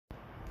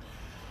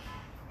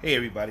Hey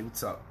everybody,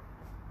 what's up?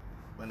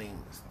 My name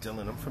is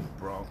Dylan. I'm from the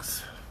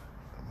Bronx.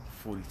 I'm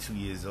 42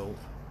 years old.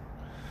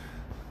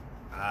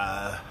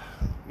 I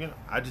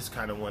just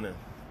kind of want to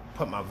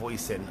put my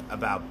voice in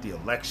about the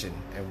election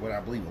and what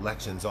I believe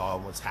elections are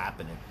and what's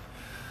happening.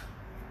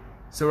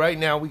 So right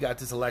now we got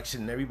this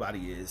election and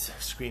everybody is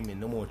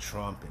screaming no more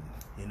Trump and,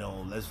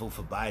 let's vote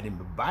for Biden.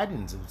 But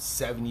Biden's a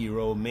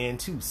 7-year-old man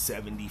too,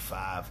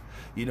 75.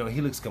 He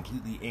looks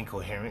completely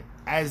incoherent,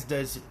 as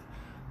does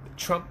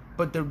Trump.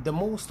 But the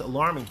most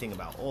alarming thing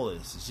about all of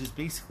this is just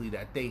basically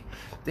that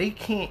they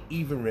can't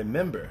even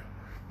remember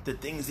the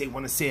things they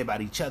want to say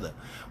about each other.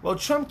 Well,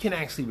 Trump can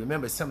actually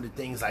remember some of the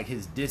things like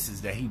his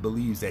disses that he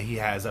believes that he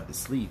has up his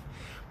sleeve,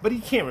 but he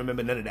can't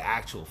remember none of the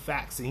actual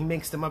facts, and he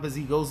makes them up as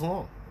he goes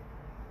along.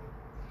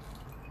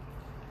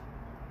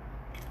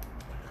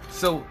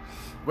 So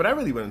what I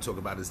really want to talk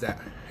about is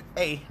that,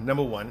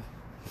 number one,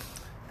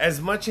 as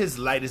much as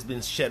light has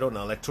been shed on the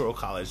Electoral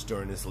College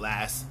during this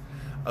last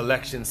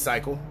election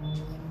cycle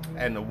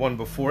and the one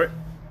before it,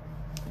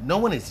 no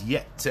one is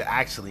yet to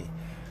actually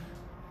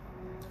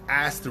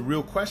ask the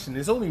real question.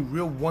 There's only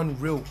one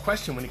real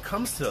question when it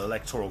comes to the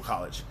Electoral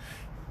College,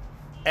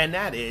 and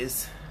that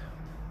is,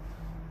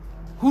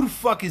 who the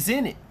fuck is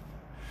in it?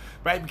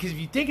 Right? Because if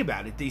you think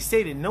about it, they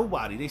say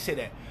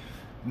that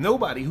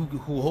nobody who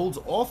holds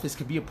office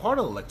could be a part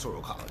of the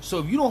Electoral College. So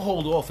if you don't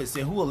hold office,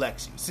 then who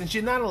elects you? Since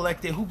you're not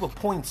elected, who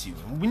appoints you?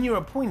 And when you're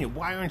appointed,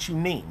 why aren't you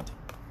named?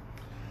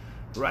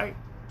 Right?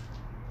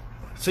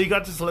 So you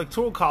got this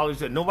Electoral College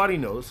that nobody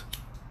knows,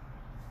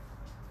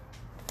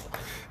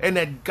 and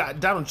that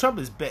Donald Trump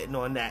is betting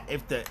on that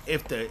if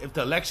the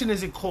election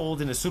isn't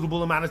called in a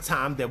suitable amount of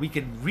time, that we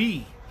could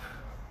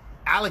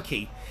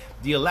reallocate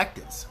the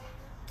electors.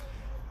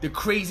 The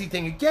crazy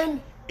thing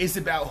again is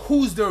about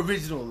who's the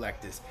original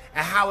electors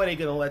and how are they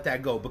going to let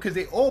that go, because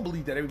they all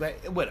believe that everybody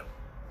with them.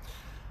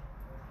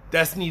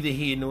 That's neither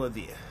here nor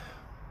there.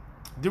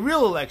 The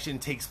real election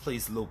takes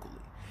place locally,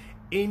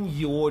 in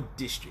your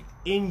district,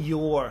 in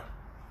your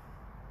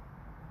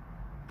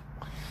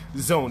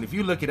zone. If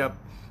you look it up,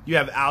 you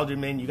have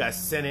aldermen, you got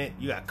Senate,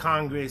 you got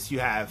Congress, you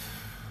have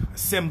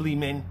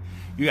assemblymen,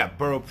 you got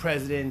borough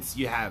presidents,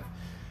 you have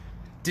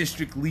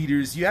district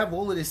leaders, you have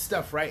all of this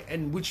stuff, right?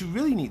 And what you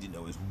really need to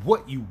know is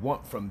what you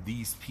want from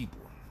these people.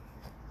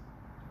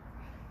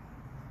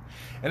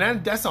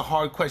 And that's a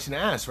hard question to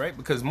ask, right?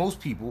 Because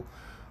most people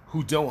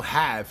who don't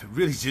have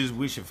really just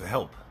wishing for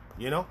help,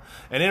 and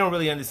they don't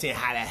really understand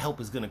how that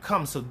help is going to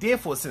come. So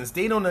therefore, since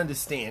they don't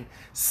understand,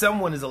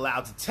 someone is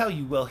allowed to tell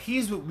you, well,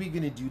 here's what we're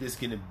going to do that's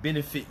going to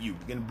benefit you.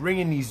 We're going to bring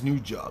in these new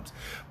jobs.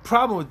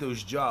 Problem with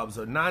those jobs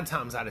are 9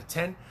 times out of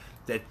 10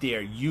 that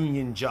they're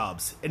union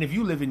jobs. And if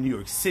you live in New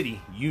York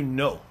City,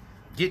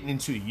 getting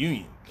into a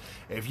union,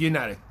 if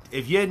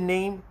your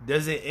name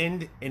doesn't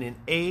end in an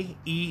A,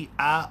 E,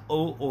 I,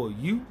 O, or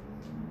U,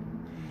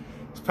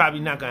 it's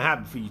probably not going to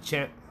happen for you,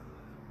 champ.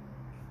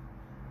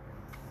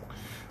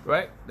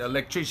 Right? The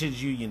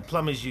electricians union,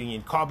 plumbers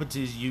union,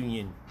 carpenters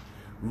union,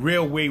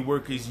 railway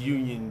workers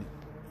union,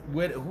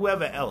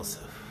 whoever else.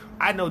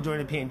 I know during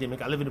the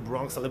pandemic, I live in the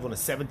Bronx. I live on the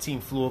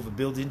 17th floor of a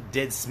building,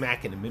 dead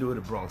smack in the middle of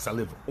the Bronx. I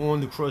live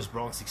on the Cross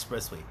Bronx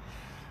Expressway.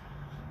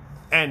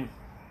 And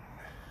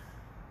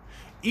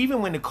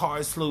even when the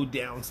cars slowed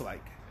down to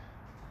like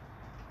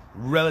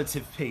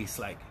relative pace,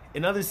 like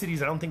in other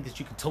cities, I don't think that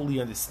you can totally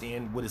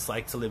understand what it's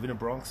like to live in the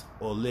Bronx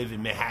or live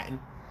in Manhattan.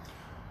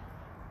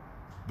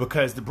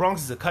 Because the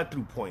Bronx is a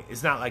cut-through point.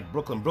 It's not like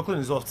Brooklyn. Brooklyn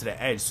is off to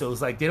the edge, so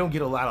it's like they don't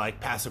get a lot of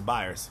like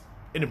passerbyers.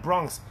 In the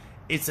Bronx,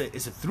 it's a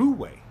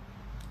throughway.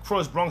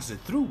 Cross Bronx is a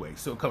throughway,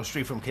 so it comes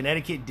straight from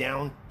Connecticut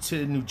down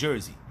to New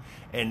Jersey,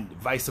 and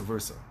vice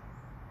versa.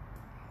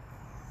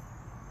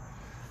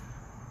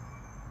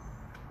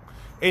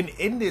 And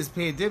in this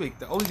pandemic,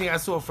 the only thing I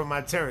saw from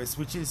my terrace,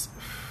 which is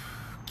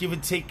give or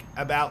take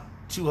about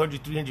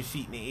 200, 300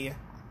 feet in the air,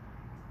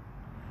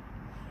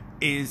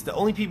 is the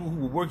only people who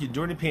were working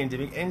during the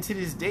pandemic and to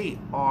this day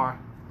are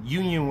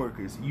union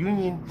workers.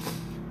 Union,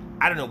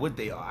 I don't know what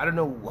they are. I don't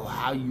know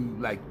how you,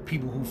 like,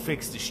 people who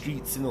fix the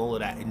streets and all of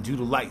that and do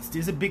the lights.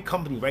 There's a big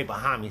company right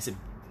behind me. It's a $1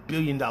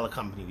 billion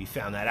company. We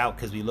found that out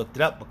because we looked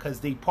it up,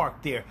 because they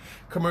park their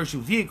commercial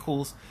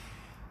vehicles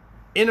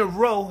in a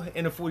row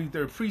in the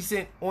 43rd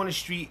precinct on the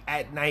street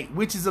at night,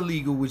 which is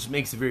illegal, which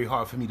makes it very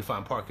hard for me to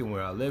find parking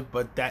where I live,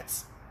 but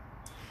that's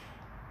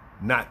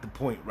not the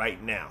point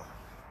right now.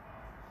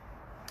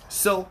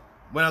 So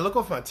when I look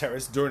off my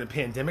terrace during the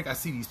pandemic, I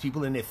see these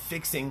people and they're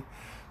fixing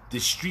the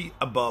street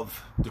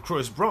above the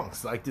Cross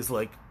Bronx, like this,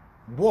 like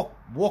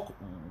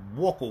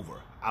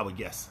walkover, I would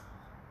guess.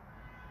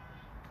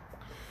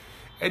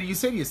 And you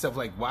say to yourself,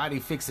 like, why are they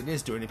fixing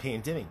this during the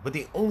pandemic? But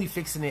they only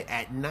fixing it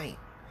at night.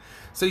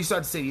 So you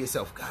start to say to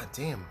yourself, God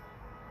damn.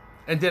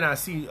 And then I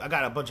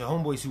got a bunch of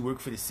homeboys who work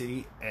for the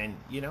city, and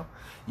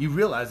you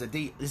realize that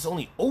it's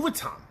only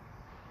overtime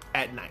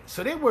at night.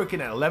 So they're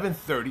working at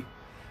 11:30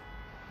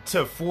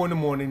 to 4 in the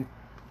morning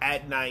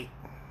at night,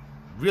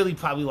 really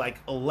probably like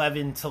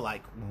 11 to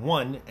like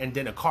 1, and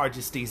then a car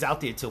just stays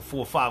out there till 4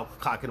 or 5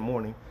 o'clock in the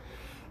morning.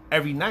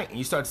 every night, and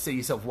you start to say to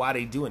yourself, why are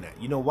they doing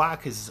that? You know why?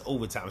 Because it's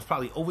overtime. It's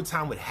probably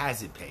overtime with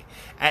hazard pay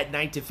at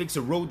night to fix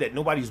a road that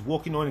nobody's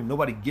walking on and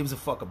nobody gives a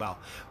fuck about.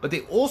 But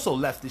they also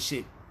left the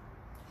shit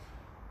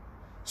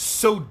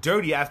so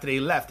dirty after they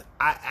left.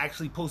 I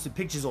actually posted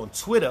pictures on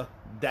Twitter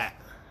that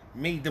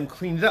made them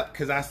clean it up,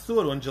 because I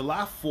saw it on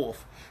July 4th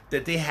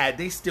that they had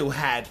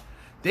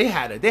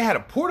a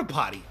porta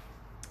potty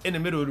in the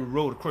middle of the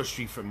road across the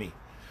street from me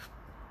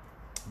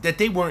that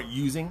they weren't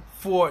using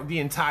for the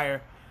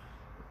entire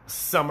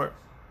summer.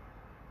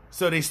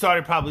 So they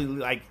started probably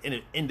like in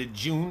the end of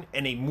June,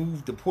 and they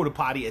moved the porta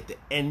potty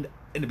in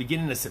the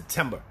beginning of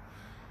September.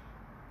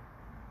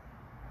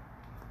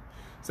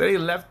 So they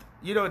left,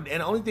 and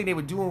the only thing they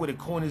were doing with the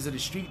corners of the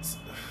streets.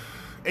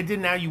 And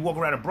then now you walk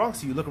around the Bronx,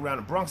 and you look around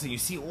the Bronx, and you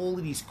see all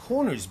of these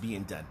corners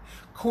being done,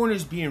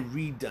 corners being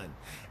redone.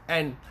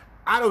 And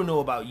I don't know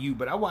about you,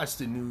 but I watch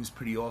the news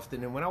pretty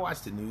often, and when I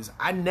watch the news,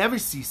 I never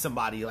see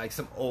somebody like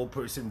some old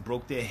person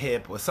broke their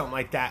hip or something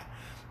like that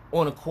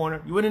on a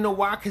corner. You want to know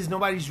why? Because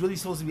nobody's really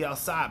supposed to be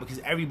outside, because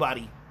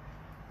everybody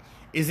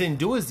is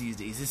indoors these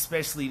days,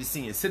 especially the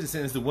senior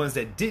citizens, the ones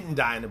that didn't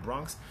die in the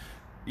Bronx.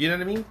 You know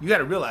what I mean? You got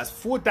to realize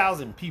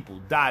 4,000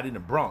 people died in the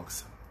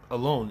Bronx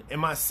alone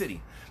in my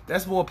city.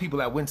 That's more people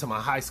that went to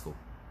my high school.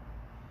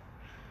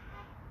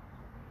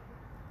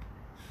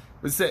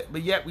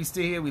 But yet we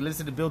stay here, we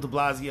listen to Bill de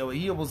Blasio, and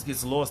he almost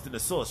gets lost in the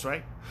sauce,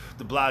 right?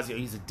 De Blasio,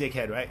 he's a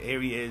dickhead, right?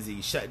 Here he is,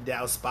 he's shutting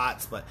down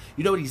spots. But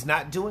you know what he's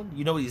not doing?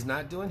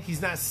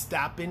 He's not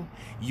stopping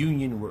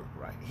union work,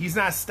 right? He's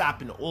not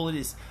stopping all of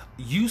this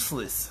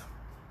useless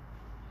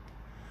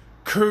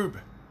curb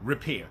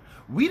repair.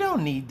 We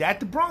don't need that.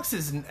 The Bronx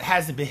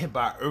hasn't been hit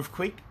by an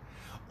earthquake.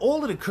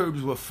 All of the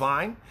curbs were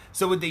fine.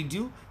 So what they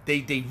do,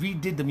 they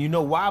redid them. You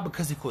know why?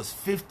 Because it costs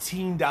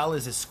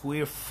 $15 a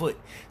square foot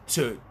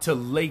to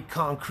lay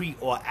concrete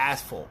or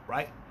asphalt,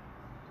 right?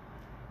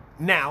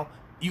 Now,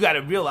 you got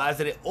to realize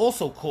that it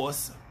also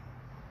costs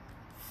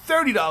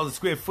 $30 a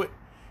square foot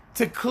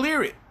to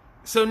clear it.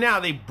 So now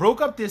they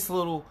broke up this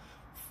little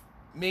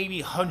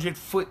maybe 100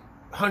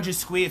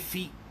 square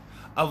feet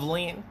of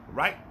land,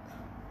 right?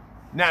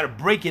 Now to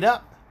break it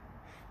up,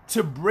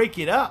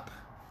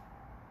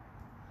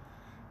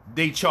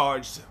 they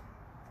charged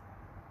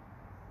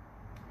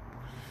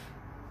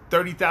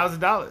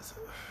 $30,000.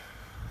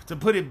 To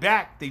put it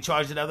back, they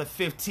charged another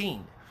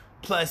 $15,000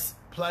 plus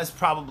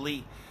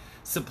probably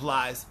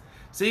supplies.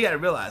 So you got to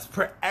realize,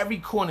 per every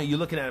corner, you're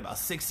looking at about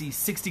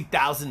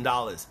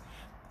 $60,000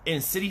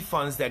 in city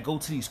funds that go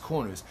to these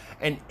corners.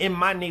 And in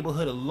my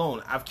neighborhood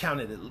alone, I've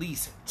counted at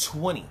least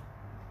 20.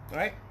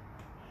 Right?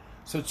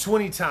 So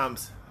 20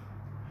 times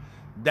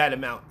that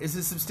amount is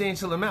a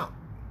substantial amount.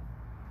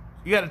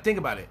 You got to think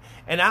about it.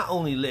 And I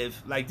only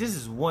live, like, this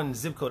is one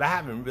zip code. I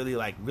haven't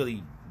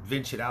really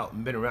ventured out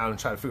and been around and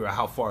tried to figure out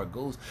how far it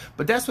goes.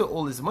 But that's where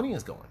all this money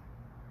is going.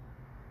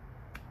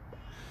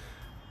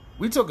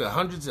 We talking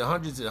hundreds and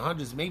hundreds and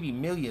hundreds, maybe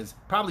millions,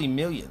 probably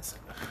millions,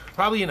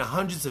 probably in the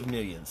hundreds of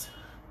millions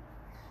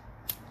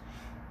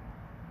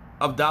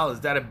of dollars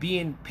that are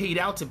being paid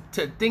out to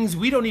things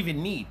we don't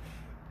even need.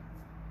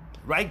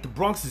 Right? The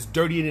Bronx is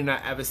dirtier than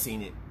I ever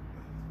seen it.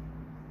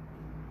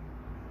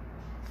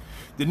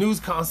 The news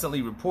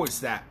constantly reports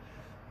that,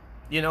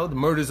 the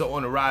murders are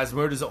on the rise,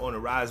 murder on the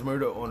rise.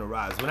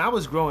 When I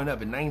was growing up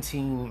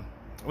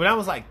when I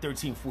was like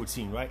 13,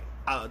 14, right?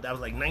 That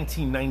was like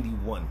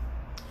 1991.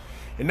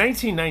 In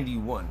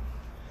 1991,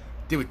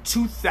 there were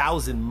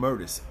 2,000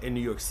 murders in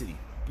New York City.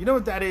 You know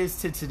what that is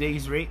to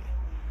today's rate?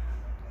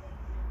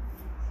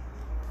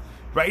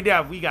 Right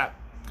now, we got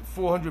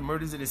 400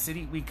 murders in the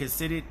city. We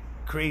consider it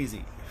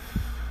crazy.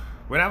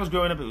 When I was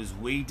growing up, it was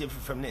way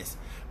different from this.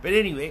 But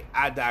anyway,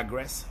 I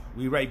digress.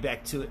 We right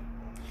back to it.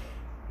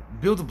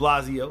 Bill de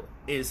Blasio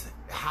is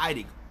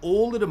hiding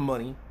all of the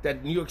money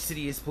that New York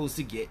City is supposed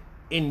to get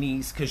in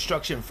these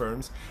construction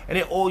firms, and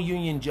they're all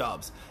union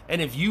jobs. And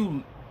if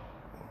you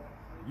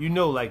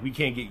like, we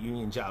can't get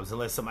union jobs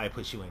unless somebody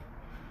puts you in.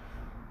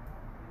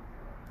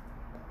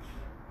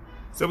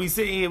 So we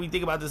sit here, we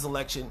think about this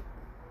election,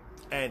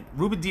 and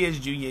Ruben Diaz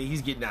Jr.,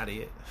 he's getting out of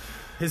here.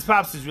 His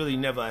pops is really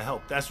never a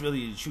help. That's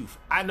really the truth.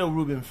 I know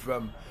Ruben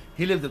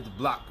he lived up the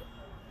block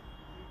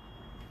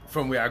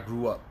from where I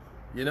grew up,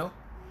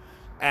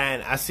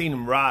 And I seen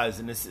him rise,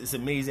 and it's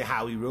amazing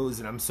how he rose,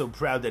 and I'm so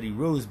proud that he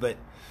rose, but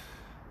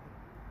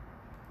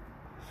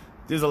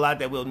there's a lot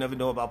that we'll never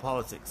know about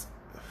politics.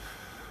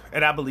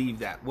 And I believe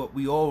that what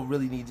we all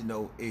really need to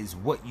know is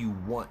what you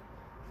want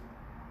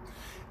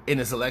in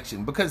this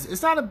election. Because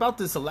it's not about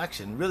this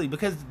election, really,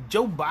 because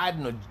Joe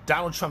Biden or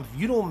Donald Trump, if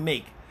you don't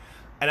make,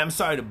 and I'm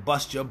sorry to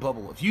bust your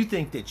bubble, if you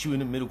think that you're in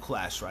the middle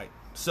class, right?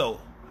 So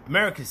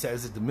America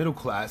says that the middle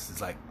class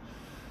is like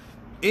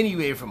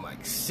anywhere from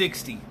like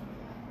 60,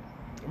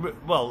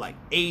 well, like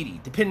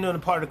 80, depending on the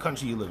part of the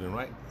country you live in,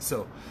 right?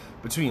 So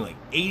between like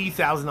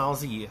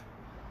 $80,000 a year,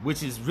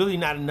 which is really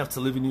not enough to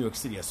live in New York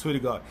City. I swear to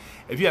God,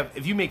 if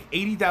you make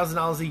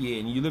 $80,000 a year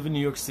and you live in New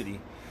York City,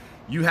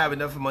 you have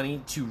enough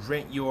money to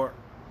rent your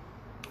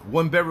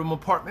 1-bedroom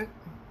apartment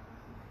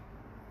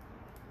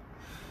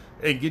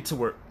and get to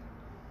work.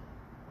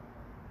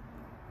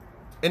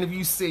 And if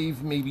you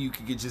save, maybe you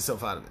could get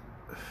yourself out of it.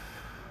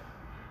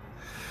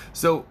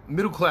 So,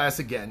 middle class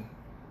again.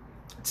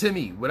 To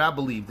me, what I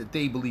believe that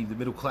they believe the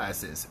middle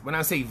class is, when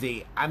I say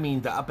they, I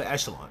mean the upper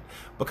echelon.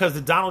 Because the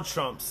Donald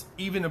Trumps,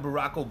 even the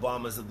Barack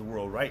Obamas of the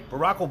world, right?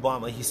 Barack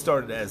Obama, he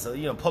started as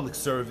a public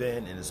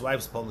servant, and his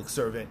wife's a public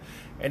servant,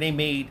 and they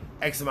made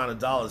X amount of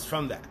dollars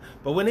from that.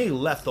 But when they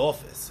left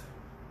office,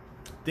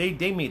 they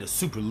made a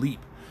super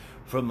leap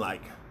from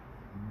like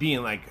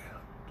being like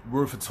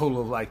worth a total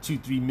of like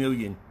 2-3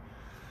 million,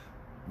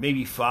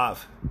 maybe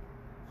 5,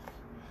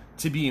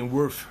 to being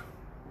worth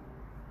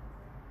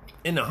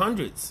in the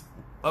hundreds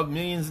of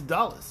millions of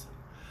dollars.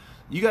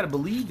 You got to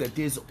believe that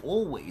there's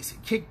always a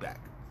kickback,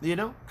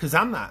 because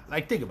I'm not,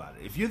 like, think about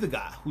it. If you're the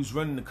guy who's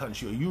running the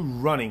country, or you're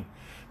running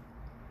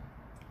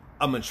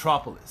a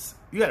metropolis,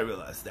 you got to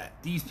realize that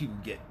these people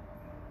get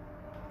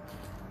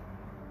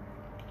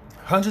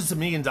hundreds of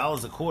millions of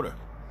dollars a quarter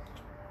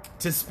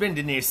to spend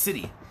in their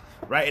city,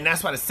 right? And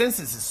that's why the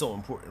census is so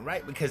important,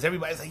 right? Because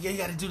everybody's like, yeah, you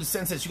got to do the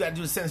census, you got to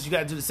do the census, you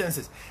got to do the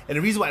census. And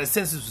the reason why the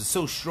census was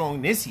so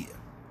strong this year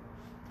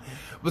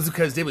was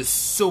because there was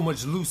so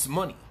much loose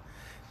money.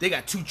 They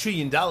got $2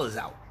 trillion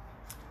out.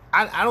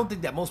 I don't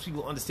think that most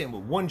people understand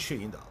what $1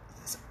 trillion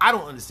is. I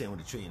don't understand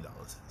what $1 trillion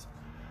is.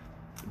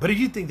 But if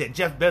you think that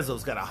Jeff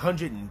Bezos got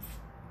 $160,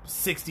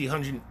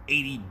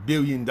 $180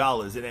 billion,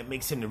 and that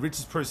makes him the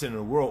richest person in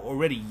the world,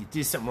 already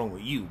there's something wrong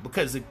with you.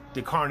 Because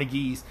the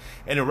Carnegies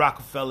and the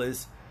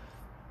Rockefellers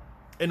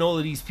and all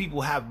of these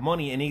people have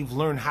money, and they've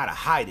learned how to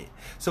hide it.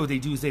 So what they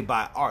do is they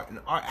buy art,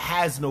 and art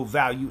has no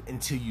value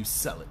until you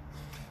sell it.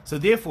 So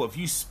therefore, if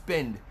you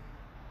spend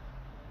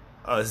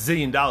 $1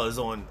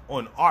 zillion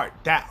on art,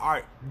 that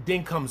art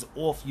then comes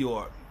off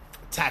your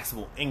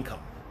taxable income.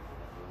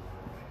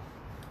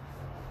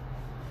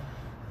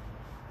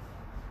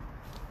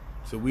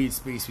 It's a weird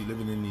space we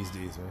living in these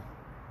days, man.